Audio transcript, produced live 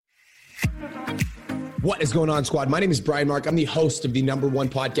What is going on, squad? My name is Brian Mark. I'm the host of the #1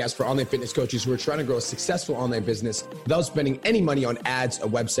 podcast for online fitness coaches who are trying to grow a successful online business without spending any money on ads, a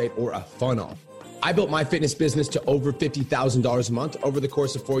website, or a funnel. I built my fitness business to over $50,000 a month over the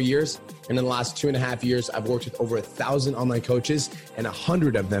course of 4 years. And in the last 2.5 years, I've worked with over 1,000 online coaches and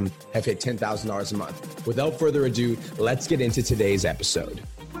 100 of them have hit $10,000 a month. Without further ado, let's get into today's episode.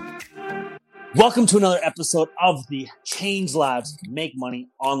 Welcome to another episode of the Change Lives, Make Money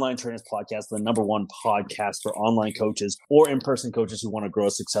Online Trainers Podcast, the #1 podcast for online coaches or in-person coaches who want to grow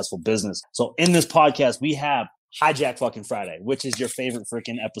a successful business. So in this podcast, we have Hijack fucking Friday, which is your favorite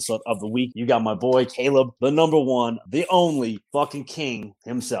freaking episode of the week. You got my boy Caleb, the #1, the only fucking king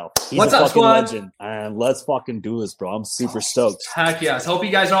himself. He's What's a up, fucking squad? legend. And let's fucking do this, bro. I'm super stoked. Heck yes. Hope you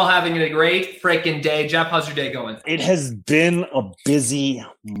guys are all having a great freaking day. Jeff, how's your day going? It has been a busy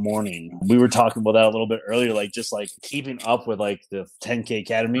morning. We were talking about that a little bit earlier, like just like keeping up with like the 10K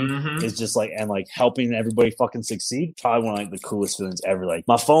Academy is just like, and like helping everybody fucking succeed. Probably one of like the coolest feelings ever. Like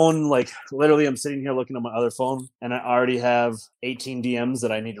my phone, like literally I'm sitting here looking at my other phone and I already have 18 DMs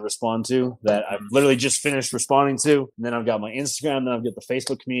that I need to respond to that I've literally just finished responding to. And then I've got my Instagram, then I've got the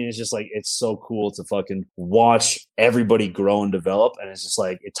Facebook community. It's just like, it's so cool to fucking watch everybody grow and develop. And it's just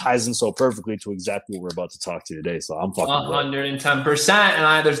like, it ties in so perfectly to exactly what we're about to talk to today. So I'm fucking 110%.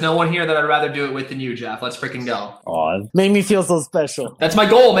 And there's no one here that I'd rather do it with than you, Jeff. Let's freaking go. Oh, it made me feel so special. That's my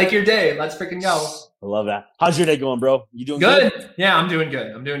goal. Make your day. Let's freaking go. I love that. How's your day going, bro? You doing Good? good? Yeah, I'm doing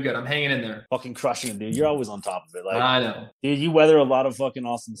good. I'm hanging in there. Fucking crushing it, dude. You're always on top of it. Like, I know. dude, you weather a lot of fucking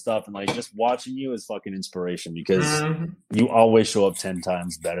awesome stuff, and like just watching you is fucking inspiration because you always show up 10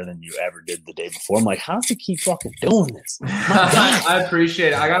 times better than you ever did the day before. I'm like, how does he keep fucking doing this? I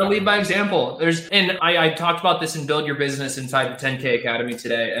appreciate it. I got to lead by example. I talked about this in Build Your Business inside the 10K Academy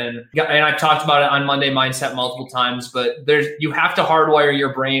today, and I've talked about it on Monday Mindset multiple times. But you have to hardwire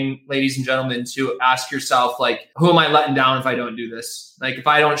your brain, ladies and gentlemen, to ask yourself, like, who am I letting down if I don't do this? Like, if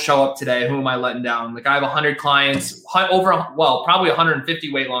I don't show up today, who am I letting down? Like, I have 100 clients, probably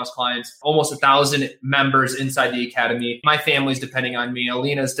 150 weight loss clients, almost 1,000 members inside the academy. My family's depending on me.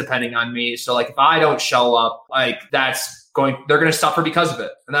 Alina's depending on me. So, like, if I don't show up, like, they're going to suffer because of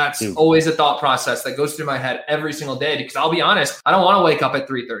it. And that's always a thought process that goes through my head every single day, because I'll be honest, I don't want to wake up at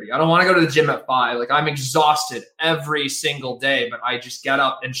 3:30. I don't want to go to the gym at 5. Like, I'm exhausted every single day, but I just get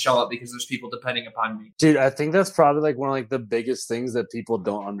up and show up because there's people depending upon me. Dude, I think that's probably like one of like the biggest things that people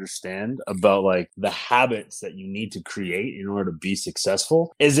don't understand about like the habits that you need to create in order to be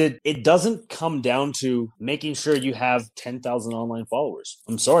successful is it doesn't come down to making sure you have 10,000 online followers.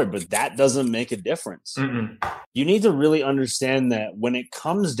 I'm sorry, but that doesn't make a difference. You need to really understand that when it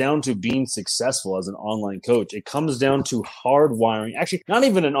comes down to being successful as an online coach, it comes down to hardwiring. Actually, not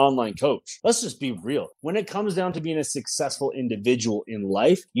even an online coach. Let's just be real. When it comes down to being a successful individual in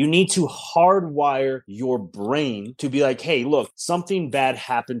life, you need to hardwire your brain to be like, hey, look, something bad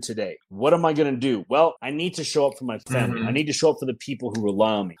happened today. What am I going to do? Well, I need to show up for my family. I need to show up for the people who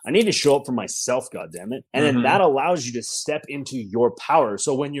rely on me. I need to show up for myself, goddammit. And then that allows you to step into your power.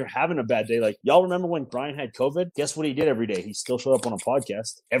 So when you're having a bad day, like y'all remember when Brian had COVID? Guess what he did every day? He still showed up on a podcast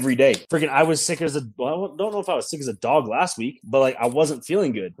every day. Freaking, I was sick as I don't know if I was sick as a dog last week, but like I wasn't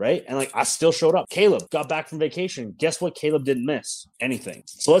feeling good, right? And like I still showed up. Caleb got back from vacation. Guess what? Caleb didn't miss anything.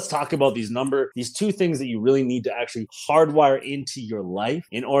 So let's talk about these two things that you really need to actually hardwire into your life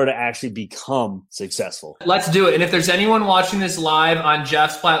in order to actually become successful. Let's do it. And if there's anyone watching this live on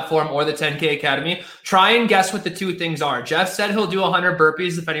Jeff's platform or the 10K Academy, try and guess what the two things are. Jeff said he'll do 100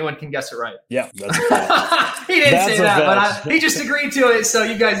 burpees if anyone can guess it right. Yeah, that's a fact. He didn't say that, but he just agreed to it, so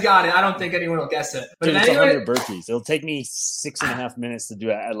you guys got it. I don't think anyone will guess it. But dude, it's 100 burpees. It'll take me 6.5 minutes to do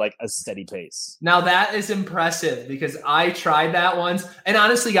it at like a steady pace. Now that is impressive because I tried that once. And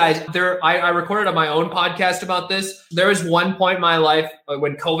honestly, guys, I recorded on my own podcast about this. There was one point in my life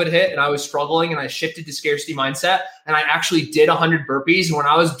when COVID hit and I was struggling and I shifted to scarcity mindset and I actually did 100 burpees. And when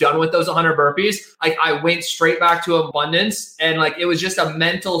I was done with those 100 burpees, like I went straight back to abundance and like it was just a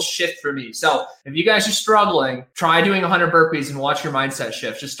mental shift for me. So if you guys are struggling, try doing 100 burpees and watch your mindset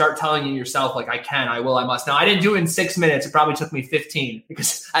shift. Just start telling yourself like, I can, I will, I must. Now I didn't do it in 6 minutes. It probably took me 15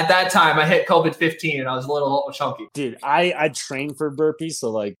 because at that time I hit COVID 15 and I was a little chunky. Dude, I train for burpees.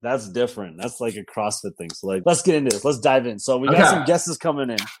 So like, that's different. That's like a CrossFit thing. So like, let's get into this. Let's dive in. So we got some guesses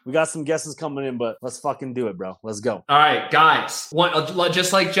coming in, but let's fucking do it, bro. Let's go. All right, guys.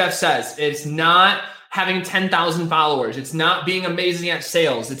 Just like Jeff says, it's not having 10,000 followers. It's not being amazing at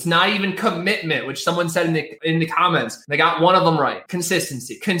sales. It's not even commitment, which someone said in the comments. They got one of them right.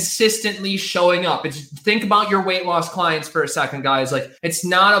 Consistency. Consistently showing up. Think about your weight loss clients for a second, guys. Like, it's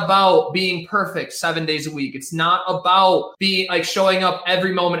not about being perfect 7 days a week. It's not about being like showing up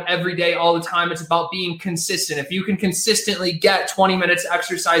every moment, every day, all the time. It's about being consistent. If you can consistently get 20 minutes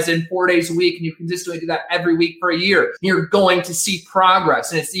exercise in 4 days a week, and you consistently do that every week for a year, you're going to see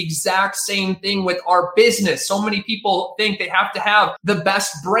progress. And it's the exact same thing with our business. So many people think they have to have the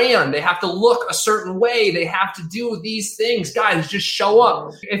best brand. They have to look a certain way. They have to do these things. Guys, just show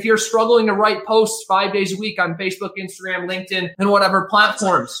up. If you're struggling to write posts 5 days a week on Facebook, Instagram, LinkedIn, and whatever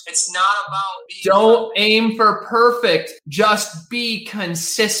platforms, it's not about don't aim for perfect. Just be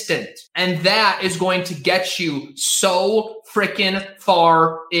consistent. And that is going to get you so freaking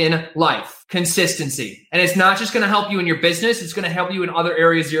far in life. Consistency. And it's not just going to help you in your business. It's going to help you in other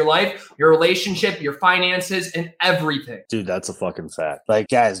areas of your life, your relationship, your finances, and everything. Dude, that's a fucking fact. Like,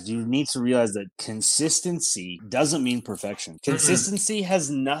 guys, you need to realize that consistency doesn't mean perfection. Consistency has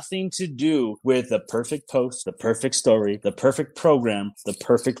nothing to do with the perfect post, the perfect story, the perfect program, the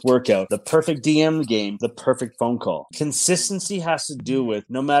perfect workout, the perfect DM game, the perfect phone call. Consistency has to do with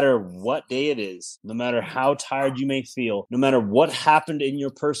no matter what day it is, no matter how tired you may feel, no matter what happened in your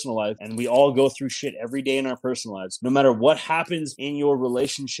personal life, and we all go through shit every day in our personal lives. No matter what happens in your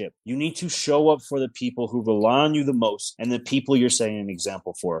relationship, you need to show up for the people who rely on you the most and the people you're setting an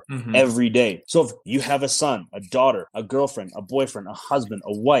example for every day. So if you have a son, a daughter, a girlfriend, a boyfriend, a husband,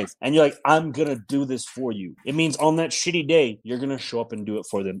 a wife, and you're like, I'm going to do this for you. It means on that shitty day, you're going to show up and do it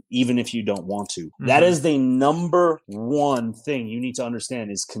for them, even if you don't want to. That is the number one thing you need to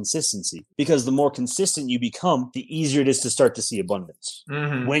understand is consistency. Because the more consistent you become, the easier it is to start to see abundance.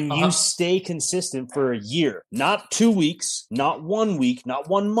 When you stay consistent for a year, not 2 weeks, not 1 week, not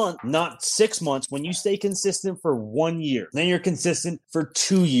 1 month, not 6 months. When you stay consistent for 1 year, then you're consistent for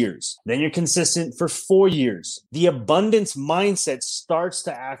 2 years, then you're consistent for 4 years. The abundance mindset starts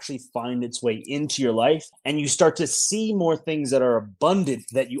to actually find its way into your life, and you start to see more things that are abundant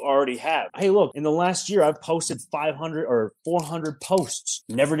that you already have. Hey, look, in the last year, I've posted 500 or 400 posts.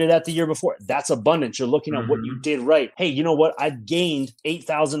 Never did that the year before. That's abundance. You're looking at what you did right. Hey, you know what? I've gained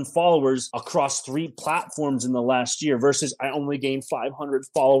 8,000 followers across 3 platforms in the last year versus I only gained 500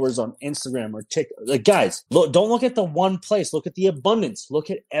 followers on Instagram or TikTok. Like, guys, look, don't look at the one place. Look at the abundance. Look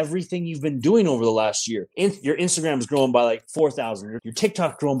at everything you've been doing over the last year. Your Instagram is growing by like 4,000. Your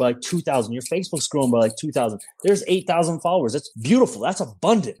TikTok growing by like 2,000. Your Facebook's growing by like 2,000. There's 8,000 followers. That's beautiful. That's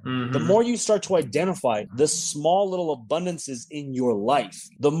abundant. The more you start to identify the small little abundances in your life,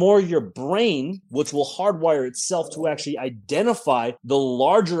 the more your brain, which will hardwire itself to actually identify the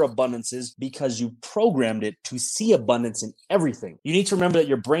larger abundances because you programmed it to see abundance in everything. You need to remember that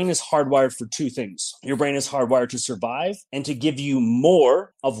your brain is hardwired for 2 things. Your brain is hardwired to survive and to give you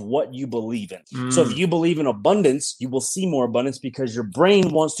more of what you believe in. So if you believe in abundance, you will see more abundance because your brain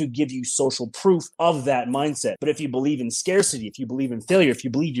wants to give you social proof of that mindset. But if you believe in scarcity, if you believe in failure, if you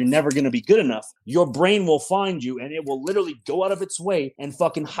believe you're never going to be good enough, your brain will find you and it will literally go out of its way and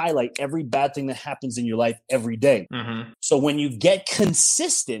fucking highlight every bad thing that happens in your life every day. So when you get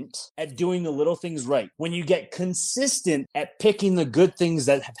consistent at doing the little things right, when you get consistent at picking the good things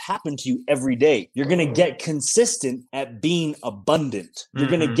that have happened to you every day, you're going to get consistent at being abundant. You're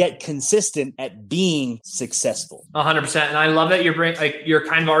going to get consistent at being successful. 100%. And I love that you're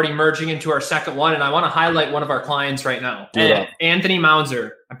kind of already merging into our second one. And I want to highlight one of our clients right now. Anthony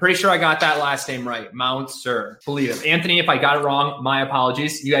Mounzer. I'm pretty sure I got that last name right. Mounzer. Believe it. Anthony, if I got it wrong, my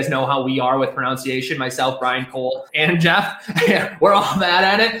apologies. You guys know how we are with pronunciation. Myself, Brian, Cole, and Jeff. We're all bad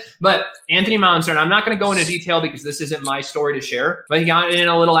at it. But Anthony Mounzer, and I'm not going to go into detail because this isn't my story to share, but he got in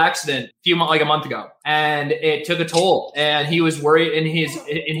a little accident a month ago. And it took a toll. And he was worried. And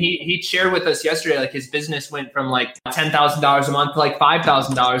he shared with us yesterday, like his business went from like $10,000 a month to like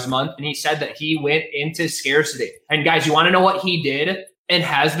 $5,000 a month. And he said that he went into scarcity. And guys, you want to know what he did and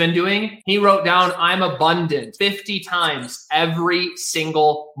has been doing? He wrote down, I'm abundant 50 times every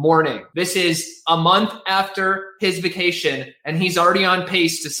single morning. This is a month after his vacation, and he's already on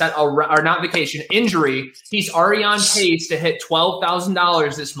pace to set injury. He's already on pace to hit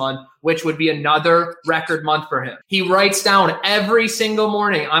 $12,000 this month, which would be another record month for him. He writes down every single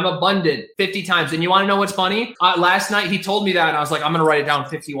morning, I'm abundant 50 times. And you want to know what's funny? Last night he told me that, and I was like, I'm going to write it down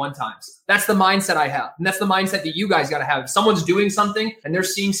 51 times. That's the mindset I have. And that's the mindset that you guys got to have. If someone's doing something and they're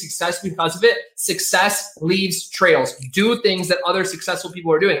seeing success because of it, success leaves trails. Do things that other successful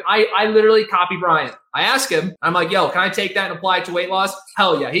people are doing. I literally copy Brian. I ask him, I'm like, yo, can I take that and apply it to weight loss?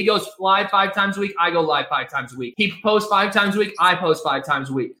 Hell yeah. He goes live 5 times a week. I go live 5 times a week. He posts 5 times a week. I post 5 times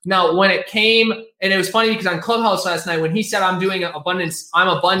a week. Now, when it came, and it was funny because on Clubhouse last night, when he said I'm doing I'm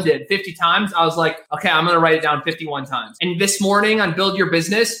abundant 50 times, I was like, okay, I'm going to write it down 51 times. And this morning on Build Your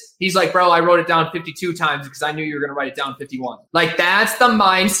Business, he's like, bro, I wrote it down 52 times because I knew you were going to write it down 51. Like, that's the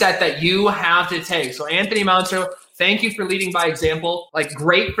mindset that you have to take. So Anthony Mouncer, thank you for leading by example. Like,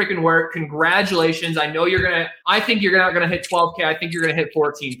 great freaking work. Congratulations. I know I think you're not going to hit 12K. I think you're going to hit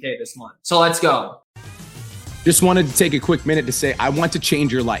 14K this month. So let's go. Just wanted to take a quick minute to say, I want to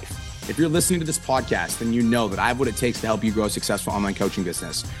change your life. If you're listening to this podcast, then you know that I have what it takes to help you grow a successful online coaching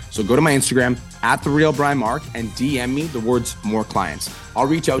business. So go to my Instagram @TheRealBrianMark and DM me the words more clients. I'll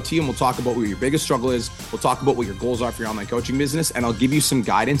reach out to you and we'll talk about what your biggest struggle is. We'll talk about what your goals are for your online coaching business, and I'll give you some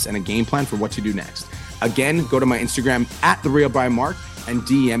guidance and a game plan for what to do next. Again, go to my Instagram @TheRealBrianMark and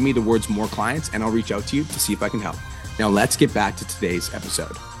DM me the words more clients, and I'll reach out to you to see if I can help. Now let's get back to today's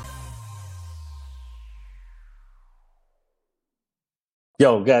episode.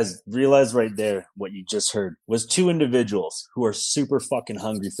 Yo, guys, realize right there what you just heard was 2 individuals who are super fucking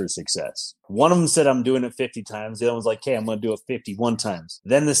hungry for success. One of them said, I'm doing it 50 times. The other one's like, okay, I'm going to do it 51 times.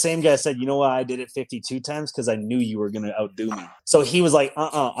 Then the same guy said, you know why I did it 52 times? Because I knew you were going to outdo me. So he was like,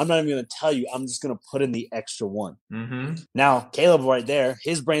 I'm not even going to tell you. I'm just going to put in the extra 1. Mm-hmm. Now, Caleb right there,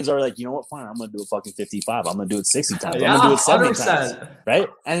 his brain's already like, you know what? Fine, I'm going to do it fucking 55. I'm going to do it 60 times. I'm going to do it 70 times. Right?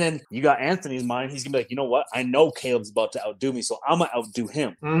 And then you got Anthony's mind. He's going to be like, you know what? I know Caleb's about to outdo me, so I'm going to outdo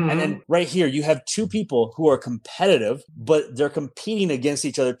him. Mm-hmm. And then right here, you have 2 people who are competitive, but they're competing against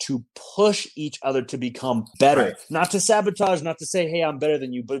each other to push each other to become better. Right. Not to sabotage, not to say, hey, I'm better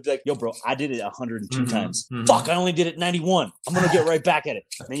than you, but be like, yo, bro, I did it 102 times. Mm-hmm. Fuck, I only did it 91. I'm going to get right back at it.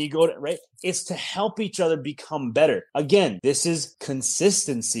 And then you go to, right? It's to help each other become better. Again, this is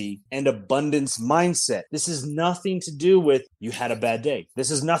consistency and abundance mindset. This is nothing to do with you had a bad day. This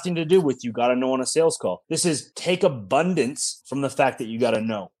is nothing to do with you got to know on a sales call. This is take abundance from the fact that you got to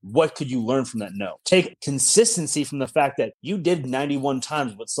know. What could you learn from that no? Take consistency from the fact that you did 91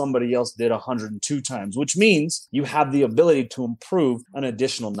 times what somebody else did 102 times, which means you have the ability to improve an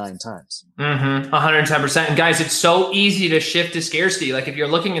additional 9 times. 110%. And guys, it's so easy to shift to scarcity. Like, if you're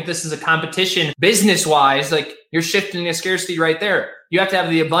looking at this as a competition business-wise, like, you're shifting to scarcity right there. You have to have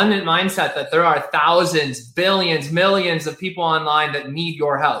the abundant mindset that there are thousands, billions, millions of people online that need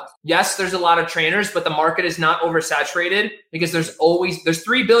your help. Yes, there's a lot of trainers, but the market is not oversaturated because there's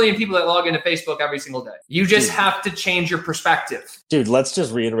 3 billion people that log into Facebook every single day. You just have to change your perspective. Dude, let's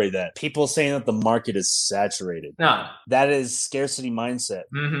just reiterate that. People saying that the market is saturated. No. That is scarcity mindset.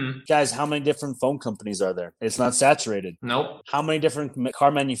 Mm-hmm. Guys, how many different phone companies are there? It's not saturated. Nope. How many different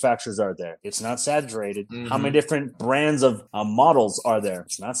car manufacturers are there? It's not saturated. Mm-hmm. How many different brands of models are there?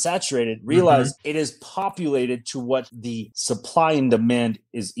 It's not saturated. Realize it is populated to what the supply and demand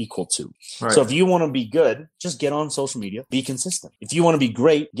is equal to. Right. So if you want to be good, just get on social media, be consistent. If you want to be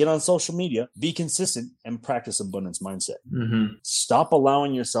great, get on social media, be consistent, and practice abundance mindset. Mm-hmm. Stop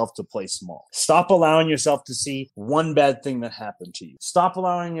allowing yourself to play small. Stop allowing yourself to see one bad thing that happened to you. Stop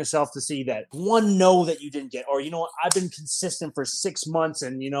allowing yourself to see that one no that you didn't get, or, you know what, I've been consistent for 6 months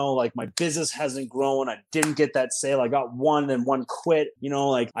and, you know, like, my business hasn't grown. I didn't get that sale. I got one and one quit. You know,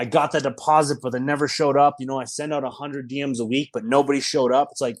 like, I got that deposit, but they never showed up. You know, I send out 100 DMs a week, but nobody showed up.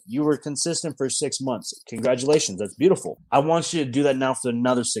 It's like, you were consistent for 6 months. Congratulations. That's beautiful. I want you to do that now for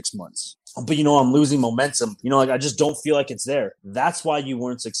another 6 months. But, you know, I'm losing momentum. You know, like, I just don't feel like it's there. That's why you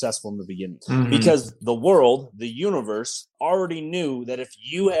weren't successful in the beginning. Mm-hmm. Because the world, the universe, already knew that if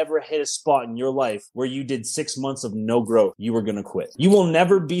you ever hit a spot in your life where you did 6 months of no growth, you were going to quit. You will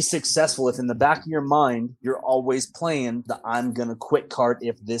never be successful if in the back of your mind, you're always playing the I'm going to quit card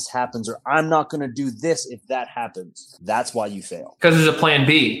if this happens, or I'm not going to do this if that happens. That's why you fail. Because there's a plan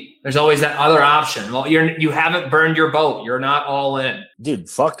B. There's always that other option. Well, you haven't burned your boat. You're not all in. Dude,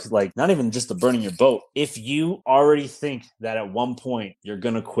 fuck, like, not even just the burning your boat. If you already think that at one point you're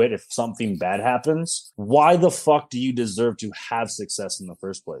going to quit if something bad happens, why the fuck do you deserve to have success in the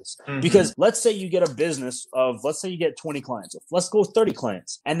first place? Mm-hmm. Because let's say you get a business of, let's say you get 20 clients. Let's go 30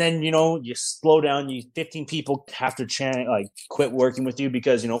 clients. And then, you know, you slow down, 15 people have to quit working with you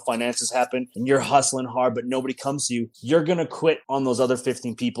because, you know, finances happen and you're hustling hard, but nobody comes to you. You're going to quit on those other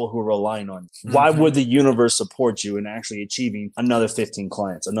 15 people who are relying on you. Mm-hmm. Why would the universe support you in actually achieving another 15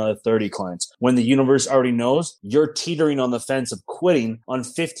 clients, another 30 clients, when the universe already knows you're teetering on the fence of quitting on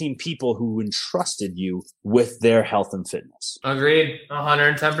 15 people who entrusted you with their health and fitness? Agreed.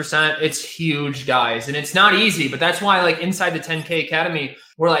 110%. It's huge, guys. And it's not easy, but that's why, like, inside the 10K Academy,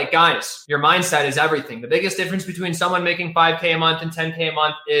 we're like, guys, your mindset is everything. The biggest difference between someone making 5K a month and 10K a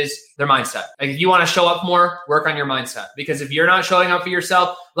month is their mindset. Like if you want to show up more, work on your mindset. Because if you're not showing up for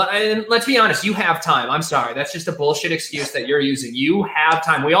yourself, and let's be honest, you have time. I'm sorry. That's just a bullshit excuse that you're using. You have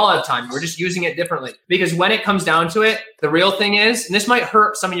time. We all have time. We're just using it differently. Because when it comes down to it, the real thing is, and this might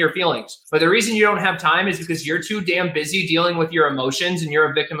hurt some of your feelings, but the reason you don't have time is because you're too damn busy dealing with your emotions and you're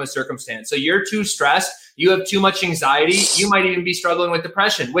a victim of circumstance. So you're too stressed. You have too much anxiety. You might even be struggling with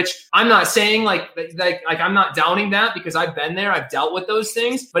depression, which I'm not saying like I'm not downing that because I've been there. I've dealt with those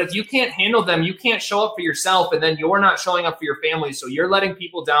things. But if you can't handle them, you can't show up for yourself, and then you're not showing up for your family. So you're letting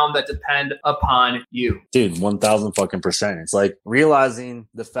people down that depend upon you. Dude, 1000% It's like realizing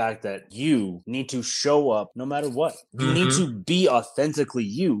the fact that you need to show up no matter what. You need to be authentically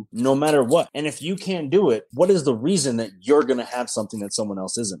you no matter what. And if you can't do it, what is the reason that you're going to have something that someone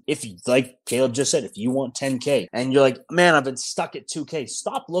else isn't? If, like Caleb just said, if you want 10K and you're like, man, I've been stuck at 2K.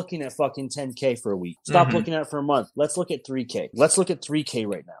 Stop looking at fucking 10K for a week. Stop looking at it for a month. Let's look at 3K. Let's look at 3K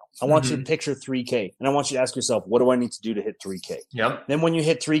right now. I want you to picture 3K and I want you to ask yourself, what do I need to do to hit 3K? Yep. Then when you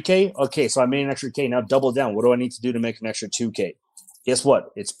hit 3K, okay, so I made an extra K. Now double down. What do I need to do to make an extra 2K? Guess what?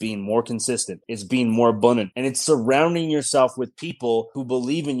 It's being more consistent. It's being more abundant. And it's surrounding yourself with people who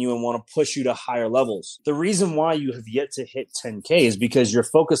believe in you and want to push you to higher levels. The reason why you have yet to hit 10K is because you're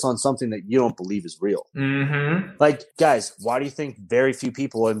focused on something that you don't believe is real. Like, guys, why do you think very few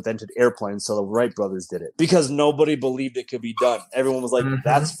people invented airplanes so the Wright brothers did it? Because nobody believed it could be done. Everyone was like,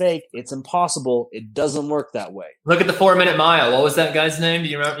 that's fake. It's impossible. It doesn't work that way. Look at the 4-minute mile. What was that guy's name? Do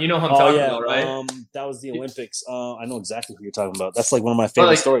you remember? You know who I'm talking about, right? That was the Olympics. I know exactly who you're talking about. That's like one of my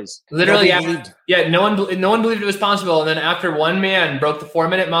favorite stories. Literally, no one believed it was possible. And then after one man broke the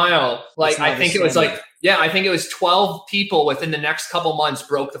 4-minute mile, like I think it was like, I think it was 12 people within the next couple months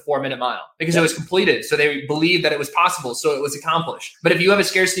broke the 4-minute mile because it was completed. So they believed that it was possible. So it was accomplished. But if you have a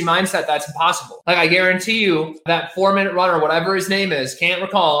scarcity mindset, that's impossible. Like I guarantee you that 4-minute runner, whatever his name is, can't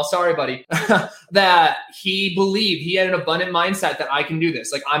recall. Sorry, buddy. That he believed, he had an abundant mindset that I can do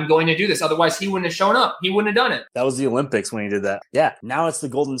this. Like I'm going to do this. Otherwise he wouldn't have shown up. He wouldn't have done it. That was the Olympics when he did that. Yeah. Now it's the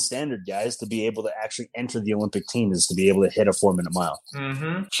golden standard, guys, to be able to actually enter the Olympic team is to be able to hit a 4-minute mile.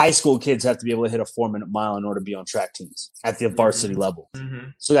 High school kids have to be able to hit a 4-minute mile in order to be on track teams at the varsity level.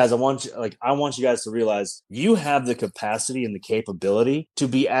 So guys, I want you guys to realize you have the capacity and the capability to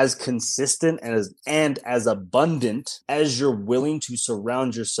be as consistent and as abundant as you're willing to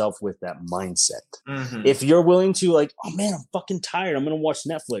surround yourself with that mindset. If you're willing to like, oh man, I'm fucking tired, I'm going to watch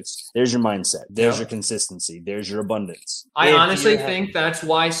Netflix. There's your mindset. There's your consistency. There's your abundance. I honestly think that's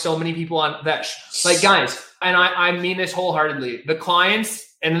why so many people on that, like guys, and I mean this wholeheartedly, the clients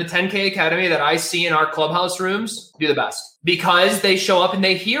and the 10K Academy that I see in our clubhouse rooms do the best because they show up and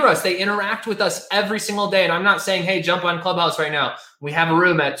they hear us. They interact with us every single day. And I'm not saying, hey, jump on Clubhouse right now. We have a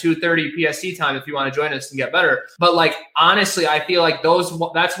room at 2:30 PST time if you want to join us and get better. But like, honestly, I feel like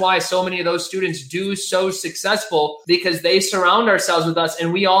that's why so many of those students do so successful because they surround ourselves with us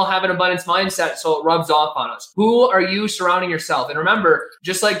and we all have an abundance mindset. So it rubs off on us. Who are you surrounding yourself? And remember,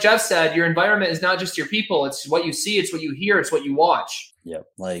 just like Jeff said, your environment is not just your people. It's what you see. It's what you hear. It's what you watch. Yeah.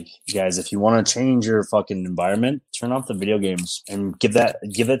 Like guys, if you want to change your fucking environment, turn off the video games and give that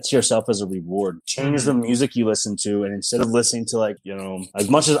to yourself as a reward. Change the music you listen to. And instead of listening to like, you know, as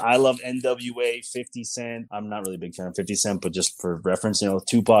much as I love NWA, 50 Cent, I'm not really a big fan of 50 Cent, but just for reference, you know,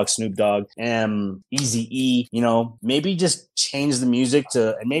 Tupac, Snoop Dogg, and Eazy-E, you know, maybe just change the music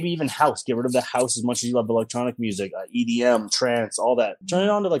to, and maybe even house, get rid of the house as much as you love electronic music, EDM, trance, all that. Turn it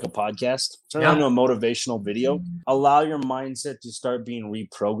on to like a podcast, turn it on to a motivational video, allow your mindset to start being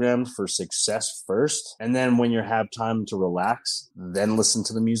reprogrammed for success first. And then when you have time to relax, then listen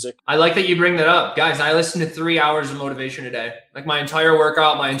to the music. I like that you bring that up. Guys, I listen to 3 hours of motivation a day. Like my entire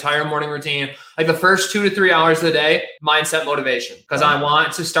workout, my entire morning routine, like the first 2 to 3 hours of the day, mindset motivation. Because I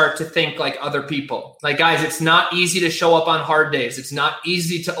want to start to think like other people. Like guys, it's not easy to show up on hard days. It's not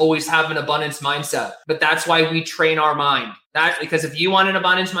easy to always have an abundance mindset. But that's why we train our mind. Because if you want an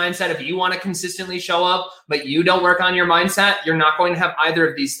abundance mindset, if you want to consistently show up, but you don't work on your mindset, you're not going to have either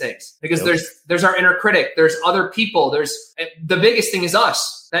of these things. Because there's our inner critic, there's other people, there's the biggest thing is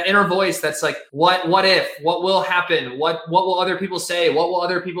us. That inner voice that's like, what if, what will happen? What will other people say? What will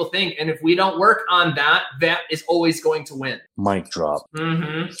other people think? And if we don't work on that, that is always going to win. Mic drop.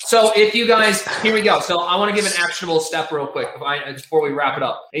 So if you guys, here we go. So I want to give an actionable step real quick before we wrap it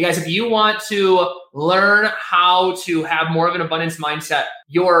up. Hey guys, if you want to learn how to have more of an abundance mindset,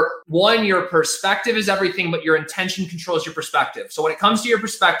 your perspective is everything, but your intention controls your perspective. So when it comes to your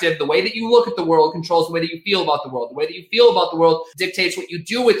perspective, the way that you look at the world controls the way that you feel about the world. The way that you feel about the world dictates what you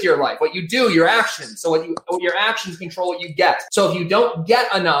do do with your life. What you do, your actions. So what your actions control what you get. So if you don't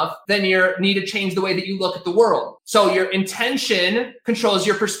get enough, then you need to change the way that you look at the world. So your intention controls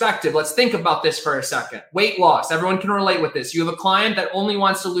your perspective. Let's think about this for a second. Weight loss. Everyone can relate with this. You have a client that only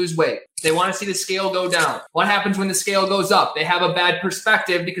wants to lose weight. They want to see the scale go down. What happens when the scale goes up? They have a bad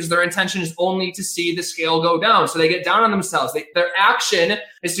perspective because their intention is only to see the scale go down. So they get down on themselves. Their action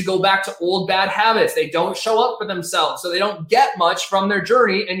is to go back to old bad habits. They don't show up for themselves. So they don't get much from their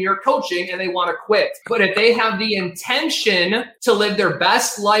journey and your coaching, and they want to quit. But if they have the intention to live their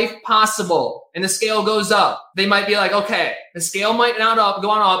best life possible and the scale goes up, they might be like, okay, the scale might not go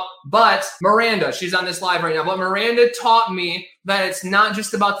on up, but Miranda, she's on this live right now, but Miranda taught me that it's not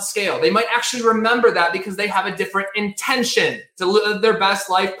just about the scale. They might actually remember that because they have a different intention to live their best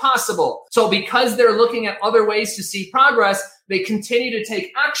life possible. So because they're looking at other ways to see progress, they continue to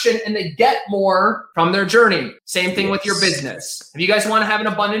take action and they get more from their journey. Same thing with your business. If you guys want to have an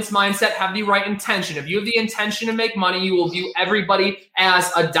abundance mindset, have the right intention. If you have the intention to make money, you will view everybody as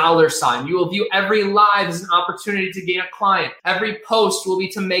a dollar sign. You will view every live as an opportunity to gain a client. Every post will be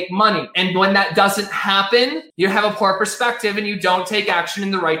to make money. And when that doesn't happen, you have a poor perspective and you don't take action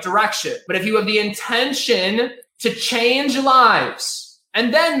in the right direction. But if you have the intention to change lives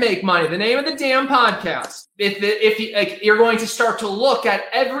and then make money, the name of the damn podcast, if you're going to start to look at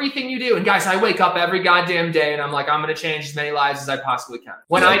everything you do, and guys, I wake up every goddamn day and I'm like, I'm going to change as many lives as I possibly can.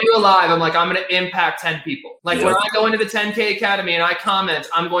 When I do a live, I'm like, I'm going to impact 10 people. Like when I go into the 10K Academy and I comment,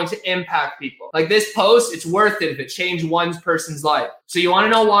 I'm going to impact people. Like this post, it's worth it if it changed one person's life. So you want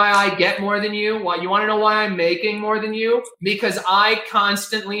to know why I get more than you? You want to know why I'm making more than you? Because I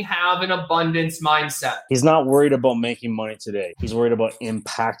constantly have an abundance mindset. He's not worried about making money today. He's worried about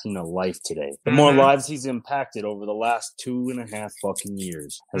impacting a life today. The more lives he's impacted over the last 2.5 fucking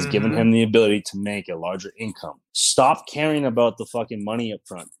years has given him the ability to make a larger income. Stop caring about the fucking money up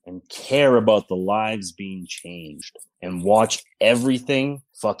front and care about the lives being changed and watch everything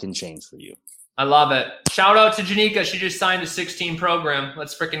fucking change for you. I love it. Shout out to Janika. She just signed a 16 program.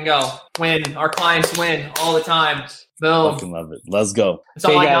 Let's freaking go. Win. Our clients win all the time. Boom. Fucking love it. Let's go. That's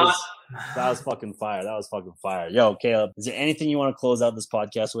all I got. That was fucking fire. Yo, Caleb, is there anything you want to close out this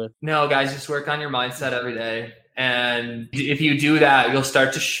podcast with? No, guys, just work on your mindset every day. And if you do that, you'll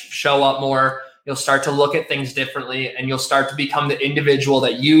start to show up more. You'll start to look at things differently, and you'll start to become the individual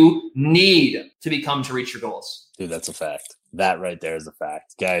that you need to become to reach your goals. Dude, that's a fact. That right there is a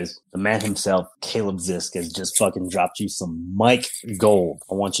fact. Guys, the man himself, Caleb Zisk, has just fucking dropped you some mic gold.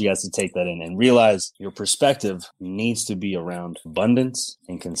 I want you guys to take that in and realize your perspective needs to be around abundance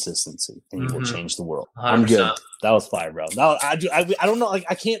and consistency, and you will change the world. 100%. I'm good. That was fire, bro. Now, I don't know. Like,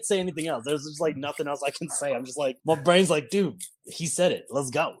 I can't say anything else. There's just like nothing else I can say. I'm just like, my brain's like, dude, he said it.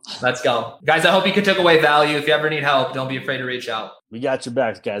 Let's go. Let's go. Guys, I hope you could take away value. If you ever need help, don't be afraid to reach out. We got your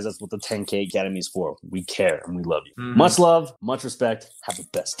backs, guys. That's what the 10K Academy is for. We care and we love you. Much love, much respect. Have the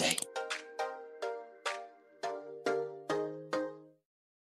best day.